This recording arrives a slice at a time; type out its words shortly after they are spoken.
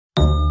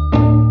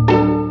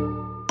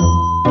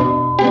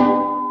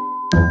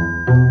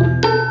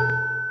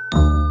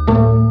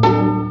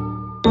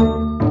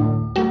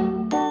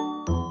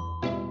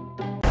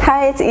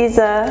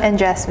Fiza and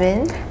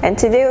Jasmine. and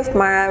today with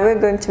Mara we're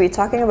going to be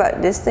talking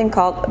about this thing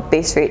called a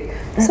base rate.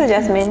 So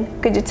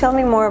Jasmine, could you tell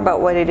me more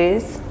about what it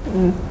is?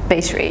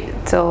 Base rate,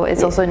 so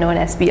it's also known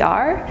as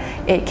BR.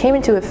 It came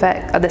into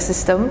effect, the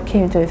system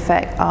came into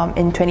effect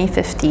in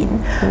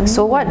 2015.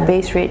 So what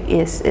base rate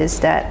is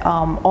that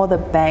all the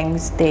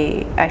banks,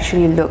 they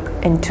actually look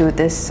into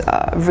this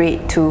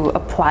rate to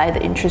apply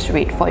the interest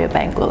rate for your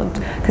bank loans,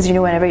 because you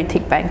know whenever you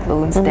take bank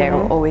loans there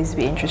will always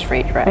be interest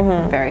rate,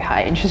 right? Very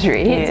high interest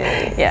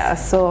rate. Yeah,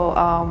 so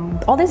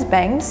all these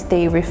banks,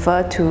 they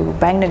refer to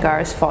Bank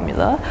Negara's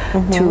formula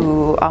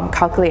to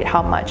calculate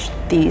how much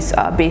these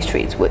base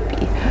rates would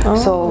be.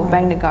 So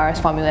Bank Negara's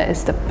formula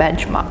is the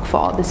benchmark for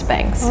all these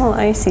banks. Oh,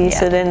 I see.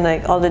 So then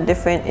like all the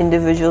different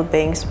individual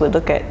banks would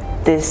look at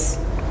this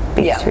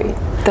base rate.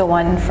 The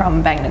one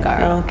from Bank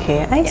Negara.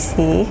 Okay, I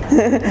see.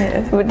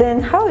 But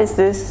then how is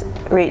this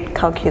rate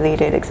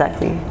calculated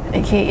exactly?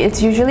 Okay,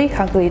 it's usually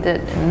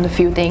calculated in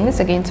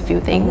against a few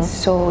things.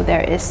 So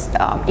there is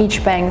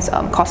each bank's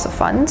cost of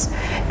funds.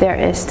 There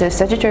is the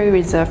statutory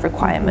reserve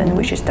requirement,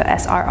 which is the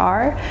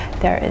SRR.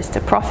 There is the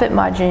profit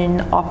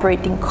margin,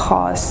 operating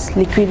costs,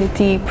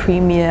 liquidity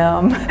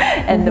premium,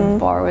 and the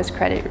borrower's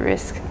credit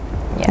risk.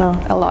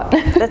 A lot.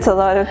 That's a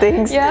lot of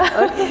things.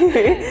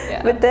 Okay.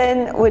 But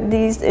then would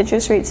these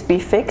interest rates be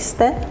fixed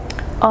then?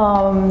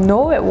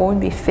 No, it won't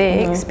be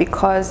fixed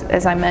because,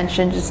 as I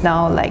mentioned just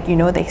now, like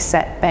they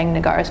set Bank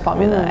Negara's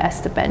formula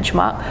as the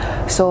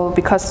benchmark. So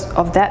because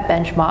of that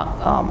benchmark,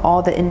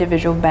 all the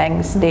individual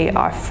banks, they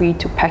are free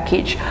to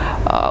package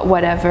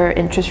whatever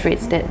interest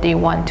rates that they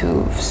want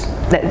to,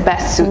 that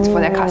best suits for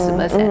their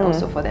customers and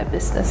also for their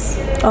business.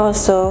 Oh,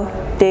 so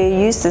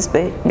they use this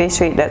base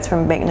rate that's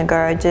from Bank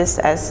Negara just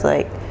as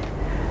like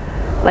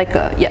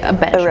a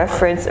benchmark.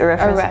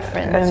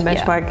 A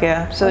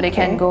benchmark, So they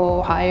can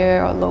go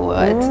higher or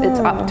lower. It's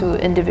up to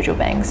individual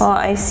banks. Oh,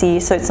 I see.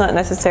 So it's not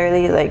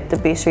necessarily like the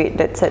base rate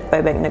that's set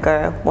by Bank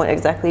Negara won't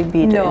exactly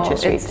be the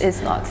interest rates.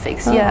 It's not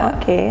fixed.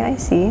 Okay, I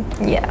see.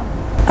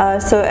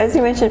 So as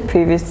you mentioned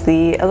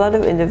previously, a lot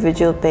of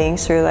individual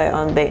banks rely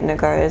on Bank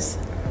Negara's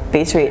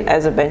base rate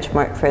as a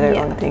benchmark for their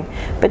own thing.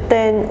 But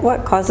then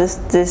what causes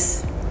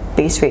this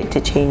base rate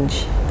to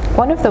change?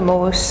 One of the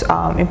most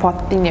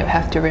important things you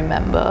have to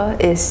remember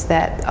is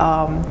that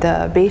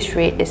the base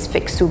rate is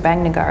fixed to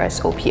Bank Negara's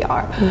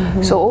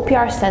OPR. So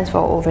OPR stands for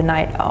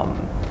overnight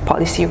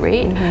policy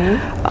rate.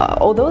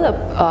 Although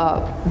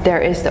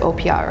there is the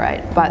OPR,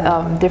 right?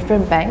 But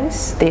different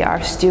banks, they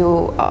are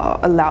still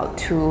allowed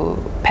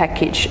to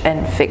package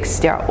and fix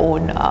their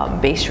own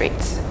base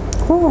rates.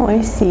 Oh,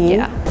 I see.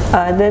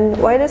 Then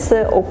why does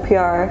the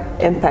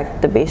OPR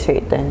impact the base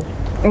rate then?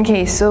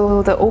 Okay,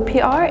 so the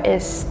OPR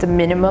is the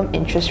minimum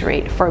interest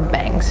rate for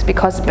banks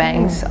because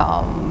banks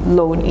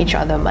loan each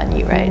other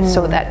money, right?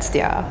 So that's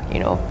their,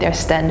 their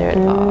standard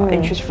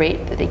interest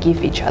rate that they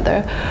give each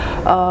other.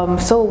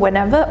 So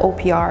whenever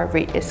OPR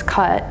rate is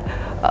cut,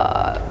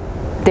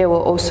 they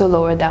will also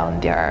lower down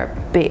their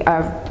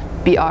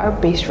BR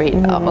base rate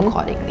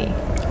accordingly.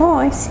 Oh,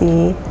 I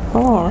see.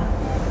 Oh,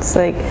 it's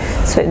like,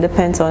 so it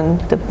depends on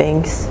the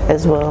banks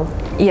as well.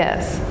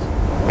 Yes.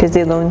 Because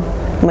they loan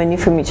money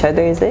from each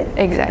other, is it?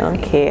 Exactly.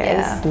 Okay,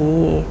 I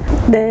see.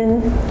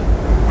 Then,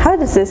 how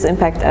does this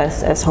impact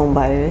us as home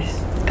buyers?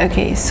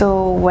 Okay,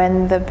 so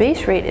when the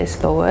base rate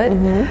is lowered,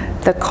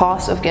 the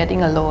cost of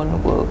getting a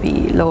loan will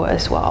be lower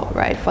as well,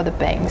 right, for the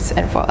banks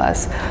and for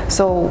us.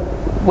 So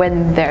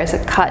when there's a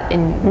cut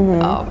in,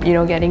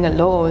 getting a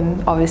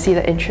loan, obviously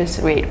the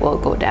interest rate will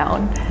go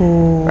down,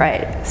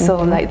 right?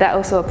 So like that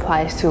also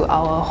applies to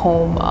our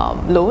home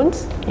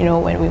loans.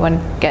 When we want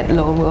to get a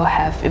loan, we'll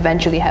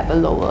eventually have a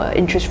lower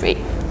interest rate.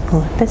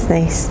 Oh, that's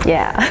nice.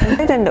 Yeah.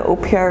 Other than the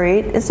OPR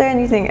rate, is there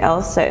anything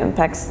else that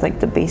impacts like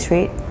the base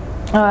rate?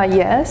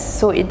 Yes,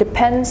 so it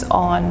depends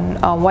on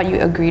what you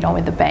agreed on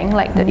with the bank,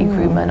 like the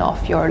agreement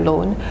of your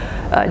loan.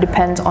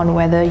 Depends on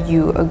whether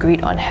you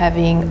agreed on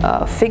having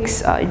a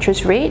fixed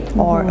interest rate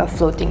or a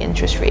floating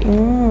interest rate.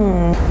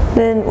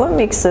 Then what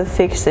makes a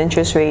fixed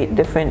interest rate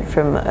different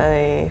from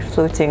a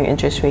floating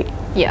interest rate?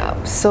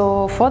 Yeah,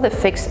 so for the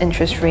fixed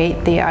interest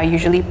rate, they are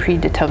usually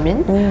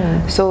predetermined.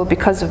 So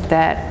because of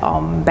that,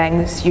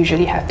 banks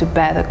usually have to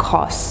bear the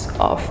costs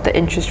of the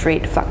interest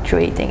rate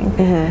fluctuating.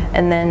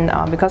 And then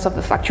because of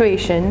the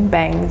fluctuation,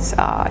 banks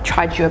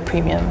charge you a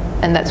premium,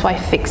 and that's why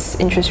fixed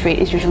interest rate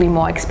is usually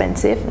more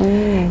expensive.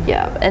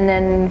 And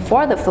then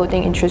for the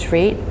floating interest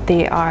rate,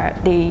 they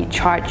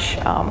charge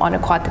on a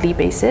quarterly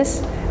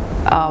basis.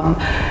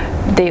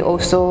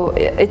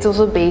 It's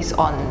also based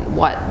on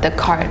what the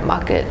current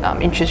market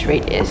interest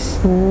rate is.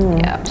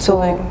 So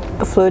like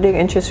a floating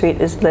interest rate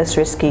is less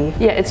risky.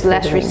 Yeah, it's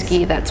less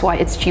risky. That's why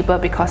it's cheaper,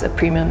 because a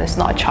premium is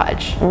not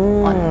charged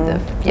on the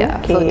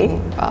floating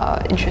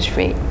interest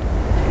rate.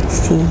 I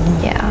see.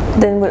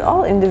 Then would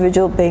all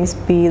individual banks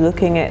be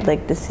looking at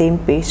like the same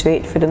base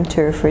rate for them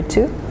to refer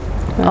to?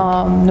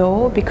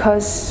 No,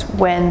 because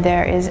when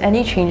there is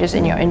any changes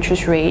in your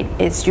interest rate,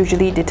 it's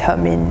usually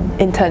determined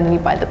internally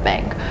by the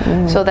bank.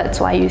 So that's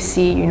why you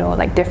see, you know,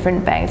 like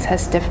different banks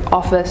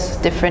offers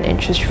different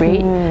interest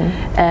rate,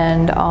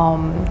 and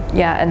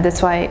yeah, and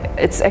that's why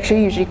it's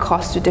actually usually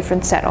cost to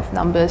different set of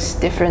numbers,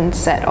 different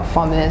set of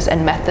formulas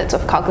and methods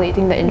of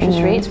calculating the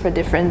interest rates for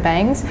different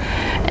banks,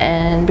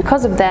 and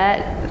because of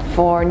that,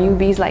 for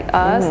newbies like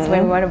us,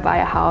 when we want to buy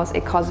a house,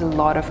 it causes a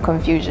lot of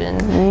confusion.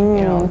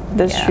 You know,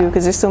 that's true,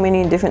 because there's so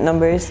many different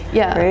numbers.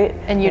 Yeah, right?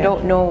 And you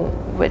don't know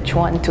which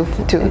one to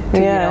you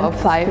know,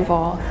 apply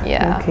for.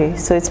 Yeah. Okay,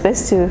 so it's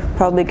best to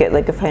probably get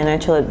like a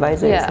financial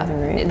advisor or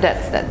something, right?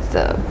 That's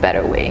the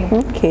better way.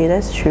 Okay,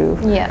 that's true.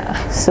 Yeah.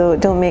 So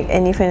don't make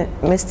any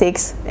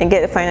mistakes and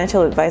get a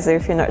financial advisor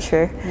if you're not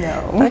sure.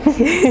 No.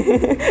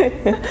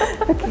 Okay.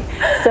 Okay.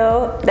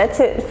 So that's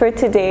it for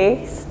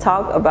today's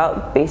talk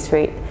about base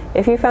rate.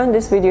 If you found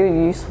this video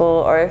useful,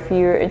 or if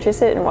you're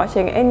interested in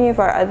watching any of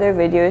our other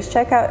videos,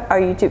 check out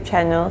our YouTube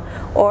channel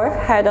or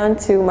head on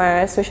to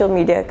Myra's social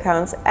media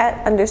accounts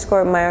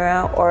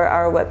 @_Myra or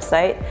our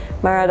website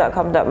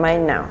myra.com.my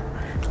now.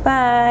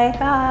 Bye!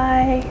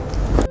 Bye!